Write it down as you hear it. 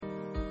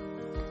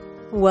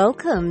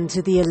Welcome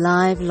to the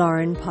Alive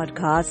Loren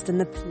Podcast and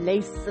the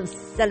place of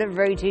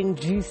celebrating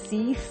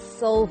juicy,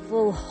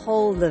 soulful,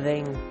 whole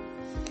living.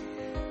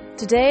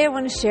 Today I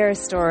want to share a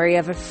story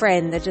of a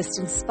friend that just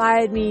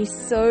inspired me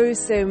so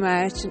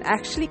much and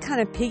actually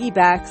kind of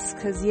piggybacks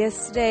because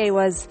yesterday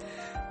was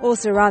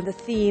also around the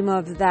theme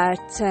of that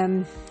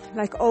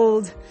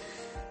old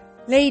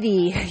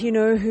lady,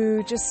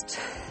 who just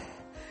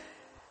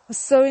was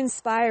so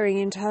inspiring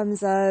in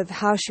terms of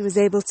how she was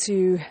able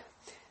to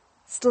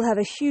still have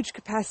a huge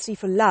capacity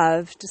for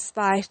love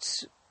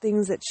despite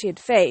things that she had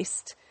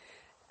faced,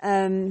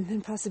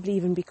 and possibly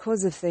even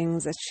because of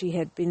things that she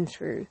had been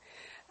through.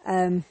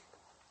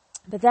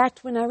 But that,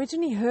 when I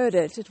originally heard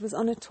it, it was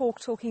on a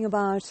talking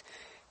about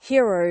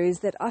heroes,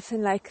 that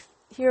often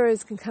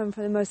heroes can come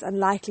from the most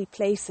unlikely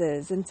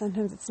places, and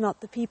sometimes it's not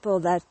the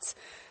people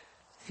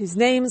whose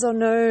names are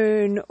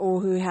known or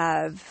who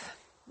have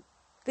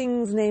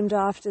things named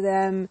after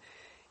them.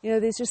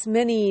 There's just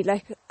many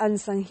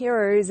unsung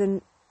heroes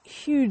and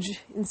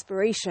huge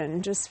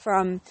inspiration just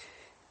from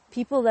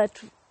people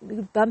that we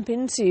bump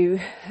into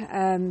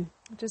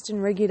just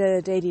in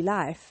regular daily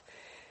life.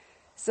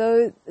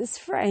 So this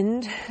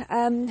friend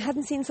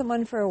hadn't seen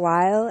someone for a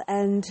while,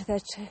 and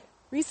that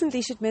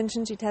recently she'd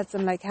mentioned she'd had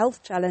some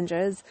health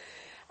challenges,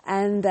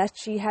 and that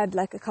she had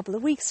a couple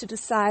of weeks to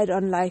decide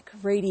on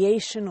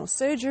radiation or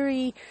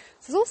surgery.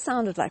 So it all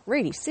sounded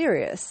really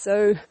serious.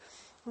 So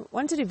I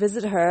wanted to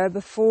visit her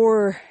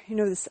before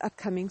this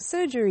upcoming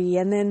surgery,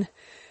 and then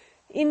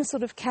in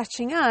sort of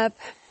catching up,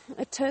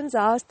 it turns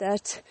out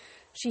that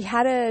she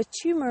had a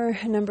tumor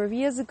a number of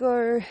years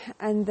ago,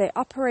 and they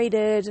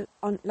operated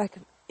on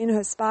in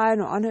her spine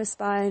or on her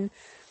spine,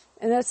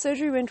 and that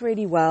surgery went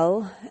really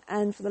well,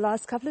 and for the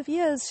last couple of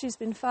years she's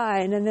been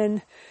fine. And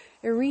then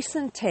a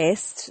recent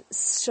test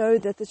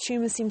showed that the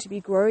tumor seemed to be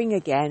growing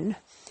again,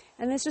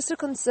 and there's just a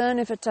concern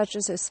if it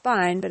touches her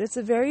spine, but it's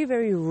a very,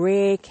 very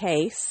rare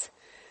case,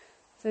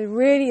 so there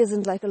really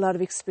isn't a lot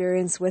of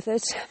experience with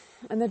it,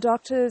 and the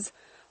doctors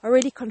are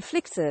really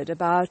conflicted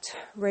about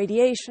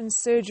radiation,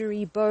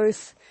 surgery,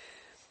 both,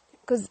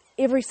 because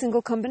every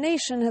single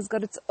combination has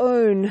got its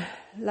own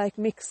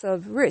mix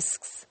of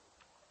risks.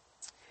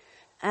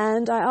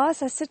 And I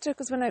said to her,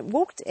 because when I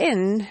walked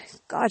in,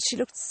 God, she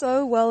looked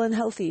so well and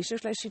healthy. She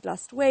looked like she'd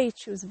lost weight,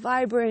 she was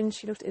vibrant,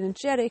 she looked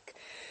energetic.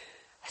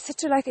 I said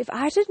to her, if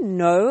I didn't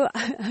know,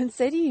 I'd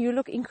say to you, you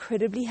look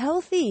incredibly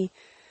healthy.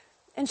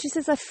 And she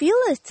says, I feel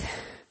it.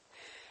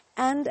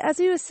 And as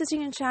we were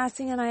sitting and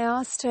chatting, and I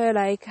asked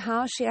her,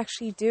 how's she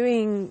actually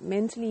doing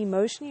mentally,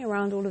 emotionally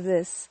around all of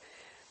this?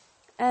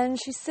 And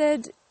she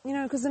said,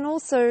 because then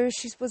also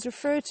she was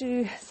referred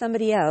to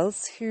somebody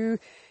else who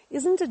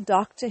isn't a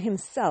doctor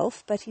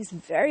himself, but he's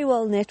very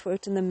well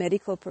networked in the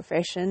medical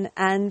profession,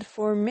 and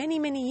for many,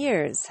 many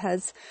years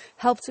has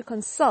helped to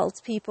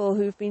consult people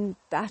who've been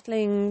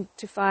battling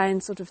to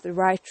find sort of the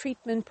right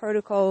treatment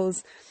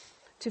protocols,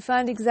 to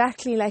find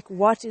exactly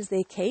what is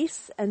their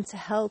case, and to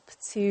help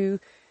to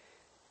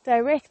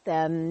direct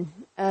them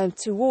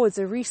towards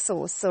a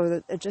resource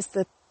so that just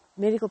the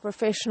medical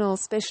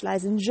professionals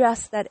specialize in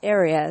just that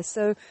area.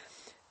 So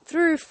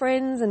through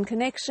friends and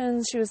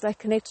connections, she was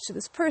connected to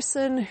this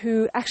person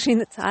who actually in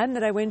the time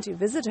that I went to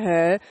visit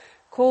her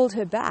called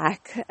her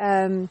back.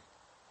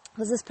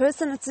 Was this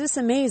person, it's just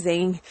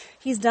amazing.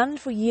 He's done it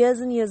for years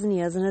and years and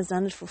years and has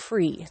done it for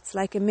free. It's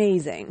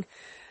amazing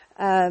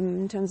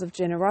in terms of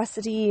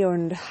generosity,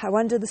 and I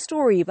wonder the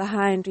story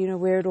behind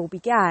where it all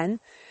began.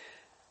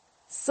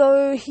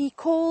 So he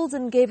called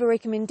and gave a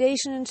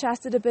recommendation and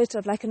chatted a bit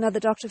of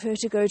another doctor for her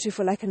to go to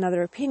for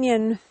another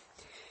opinion.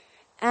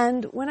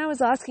 And when I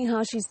was asking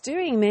how she's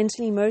doing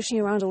mentally,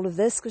 emotionally around all of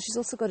this, because she's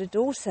also got a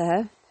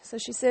daughter, so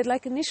she said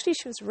initially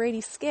she was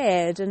really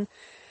scared, and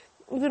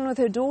even with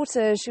her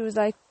daughter she was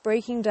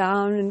breaking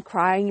down and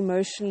crying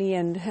emotionally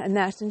and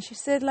that. And she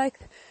said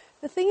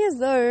the thing is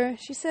though,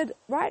 she said,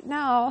 right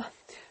now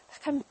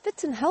I'm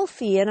fit and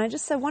healthy, and I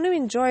want to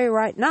enjoy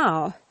right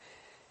now.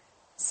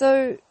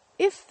 So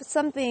if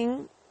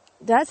something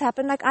does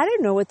happen, I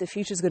don't know what the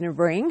future's going to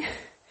bring.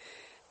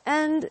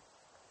 And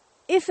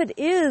if it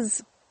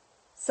is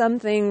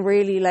something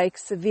really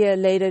severe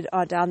later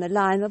or down the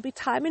line, there'll be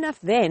time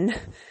enough then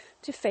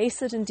to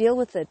face it and deal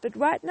with it. But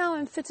right now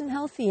I'm fit and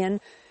healthy.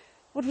 And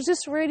what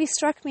just really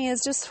struck me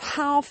is just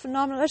how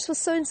phenomenal. I just was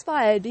so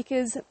inspired,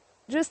 because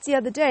just the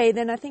other day,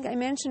 then I think I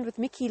mentioned with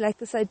Mickey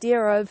this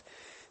idea of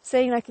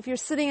saying if you're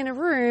sitting in a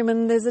room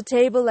and there's a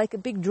table, a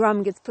big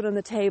drum gets put on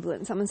the table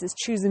and someone says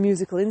choose a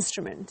musical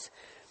instrument.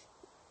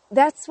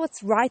 That's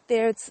what's right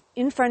there. It's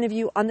in front of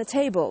you on the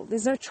table.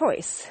 There's no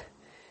choice.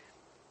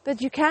 But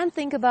you can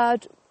think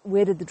about,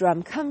 where did the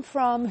drum come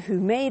from? Who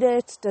made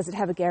it? Does it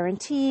have a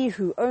guarantee?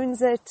 Who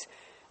owns it?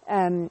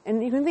 And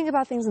you can think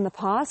about things in the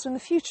past and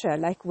the future,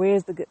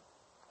 where's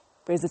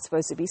it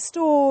supposed to be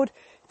stored?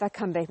 If I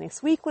come back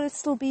next week, will it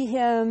still be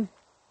here?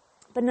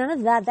 But none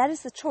of that. That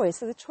is the choice.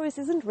 So the choice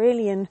isn't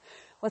really in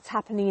what's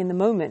happening in the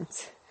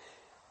moment.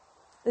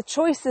 The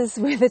choice is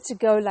whether to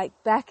go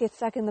back, get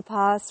stuck in the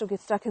past, or get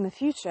stuck in the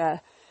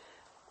future.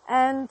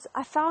 And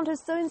I found her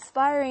so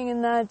inspiring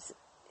in that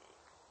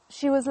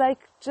she was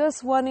like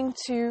just wanting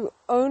to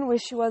own where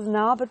she was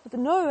now, but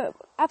no,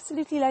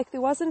 absolutely, like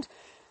there wasn't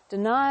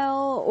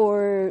denial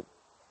or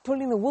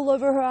pulling the wool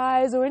over her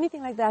eyes or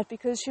anything like that,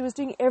 because she was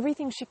doing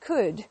everything she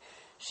could.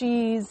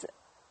 She's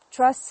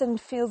trusts and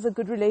feels a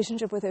good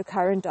relationship with her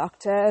current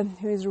doctor,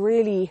 who is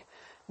really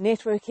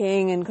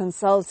networking and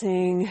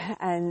consulting,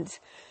 and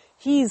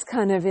he's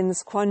kind of in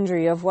this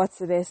quandary of what's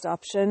the best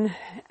option.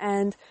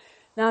 And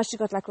now she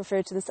got like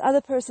referred to this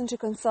other person to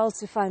consult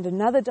to find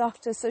another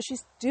doctor. So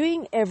she's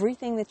doing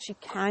everything that she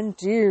can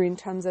do in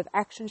terms of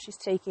action she's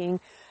taking,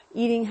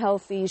 eating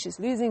healthy, she's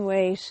losing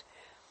weight.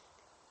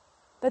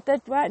 But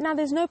that right now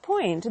there's no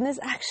point. And there's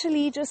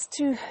actually just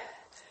to,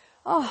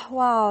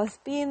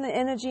 be in the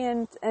energy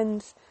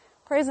and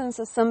presence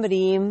of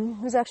somebody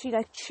who's actually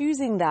like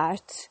choosing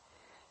that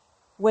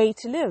way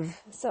to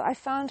live. So I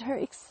found her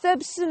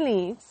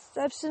exceptionally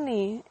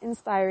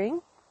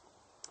inspiring.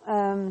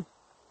 And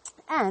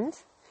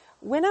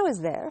when I was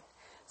there,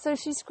 so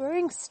she's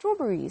growing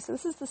strawberries. So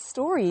this is the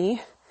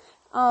story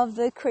of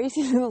the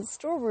crazy little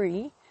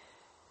strawberry,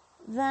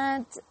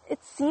 that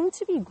it seemed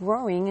to be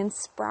growing and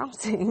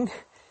sprouting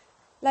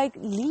like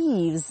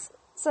leaves.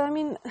 So, I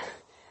mean,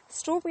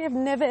 strawberry, I've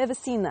never ever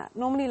seen that.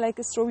 Normally, like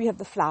a strawberry, you have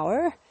the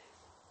flower,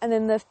 and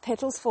then the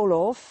petals fall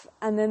off,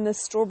 and then the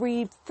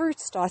strawberry fruit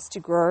starts to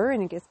grow,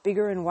 and it gets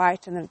bigger and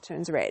white, and then it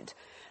turns red.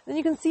 Then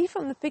you can see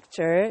from the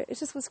picture, it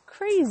just was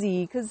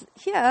crazy, because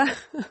here,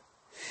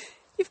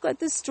 you've got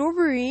this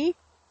strawberry,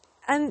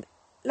 and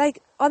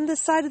like on the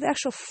side of the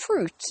actual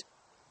fruit,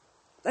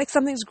 like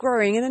something's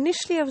growing. And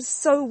initially I was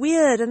so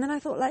weird, and then I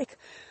thought, like,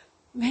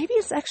 maybe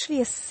it's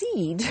actually a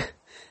seed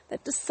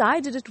that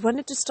decided it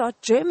wanted to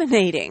start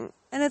germinating,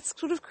 and it's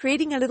sort of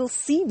creating a little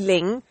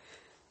seedling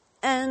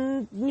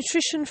and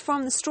nutrition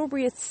from the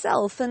strawberry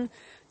itself. And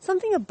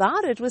something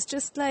about it was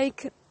just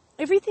like,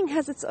 everything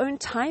has its own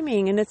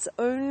timing and its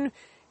own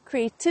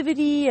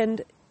creativity.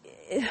 And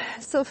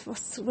so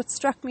what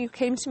struck me,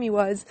 came to me,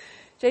 was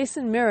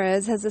Jason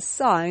Mraz has a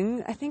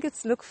song, I think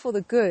it's Look for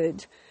the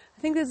Good.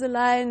 I think there's a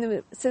line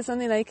that says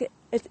something like,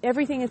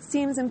 everything, it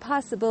seems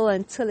impossible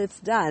until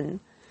it's done.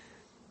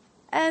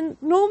 And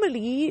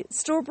normally,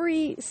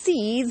 strawberry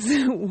seeds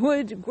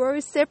would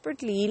grow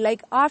separately,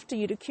 like after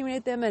you'd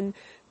accumulate them and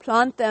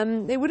plant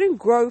them. They wouldn't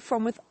grow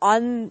from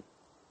within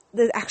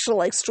the actual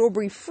like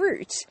strawberry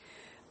fruit.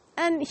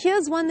 And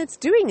here's one that's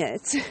doing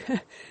it.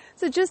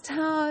 So just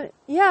how,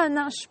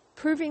 now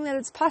proving that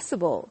it's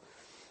possible.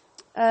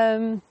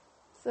 That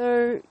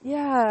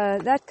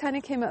kind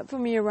of came up for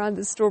me around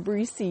the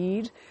strawberry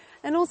seed.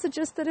 And also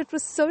just that it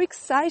was so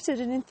excited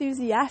and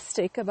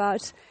enthusiastic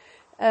about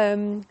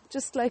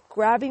just like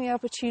grabbing the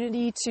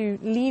opportunity to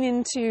lean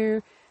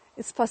into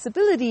its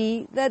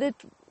possibility, that it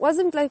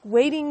wasn't like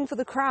waiting for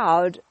the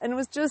crowd, and it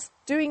was just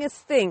doing its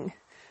thing.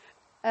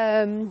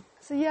 It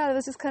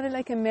was just kind of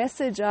like a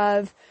message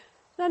of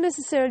not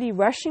necessarily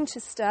rushing to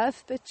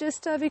stuff, but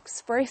just of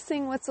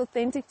expressing what's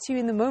authentic to you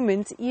in the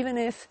moment, even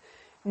if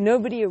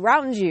nobody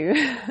around you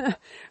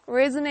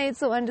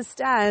resonates or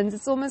understands.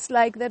 It's almost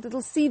like that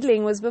little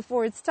seedling was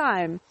before its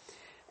time.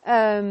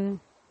 So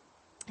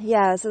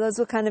those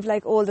were kind of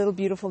like all little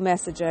beautiful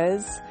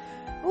messages.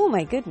 Oh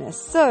my goodness.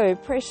 So,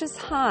 precious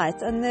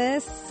heart, on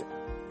this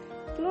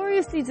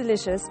gloriously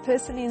delicious,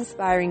 personally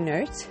inspiring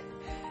note,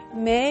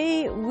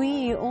 may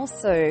we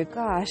also,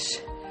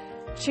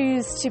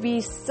 choose to be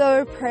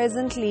so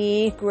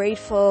presently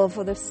grateful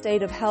for the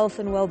state of health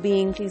and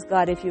well-being. Please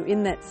God, if you're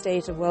in that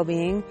state of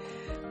well-being,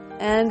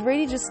 and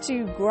really just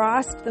to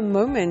grasp the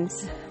moment,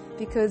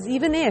 because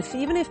even if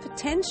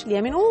potentially,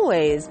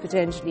 always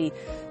potentially,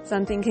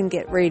 something can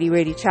get really,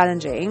 really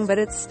challenging, but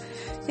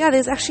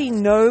there's actually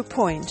no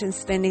point in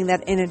spending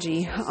that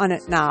energy on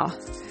it now.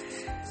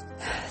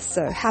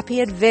 So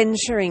happy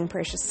adventuring,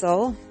 precious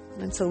soul,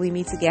 until we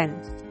meet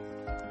again.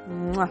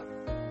 Mwah.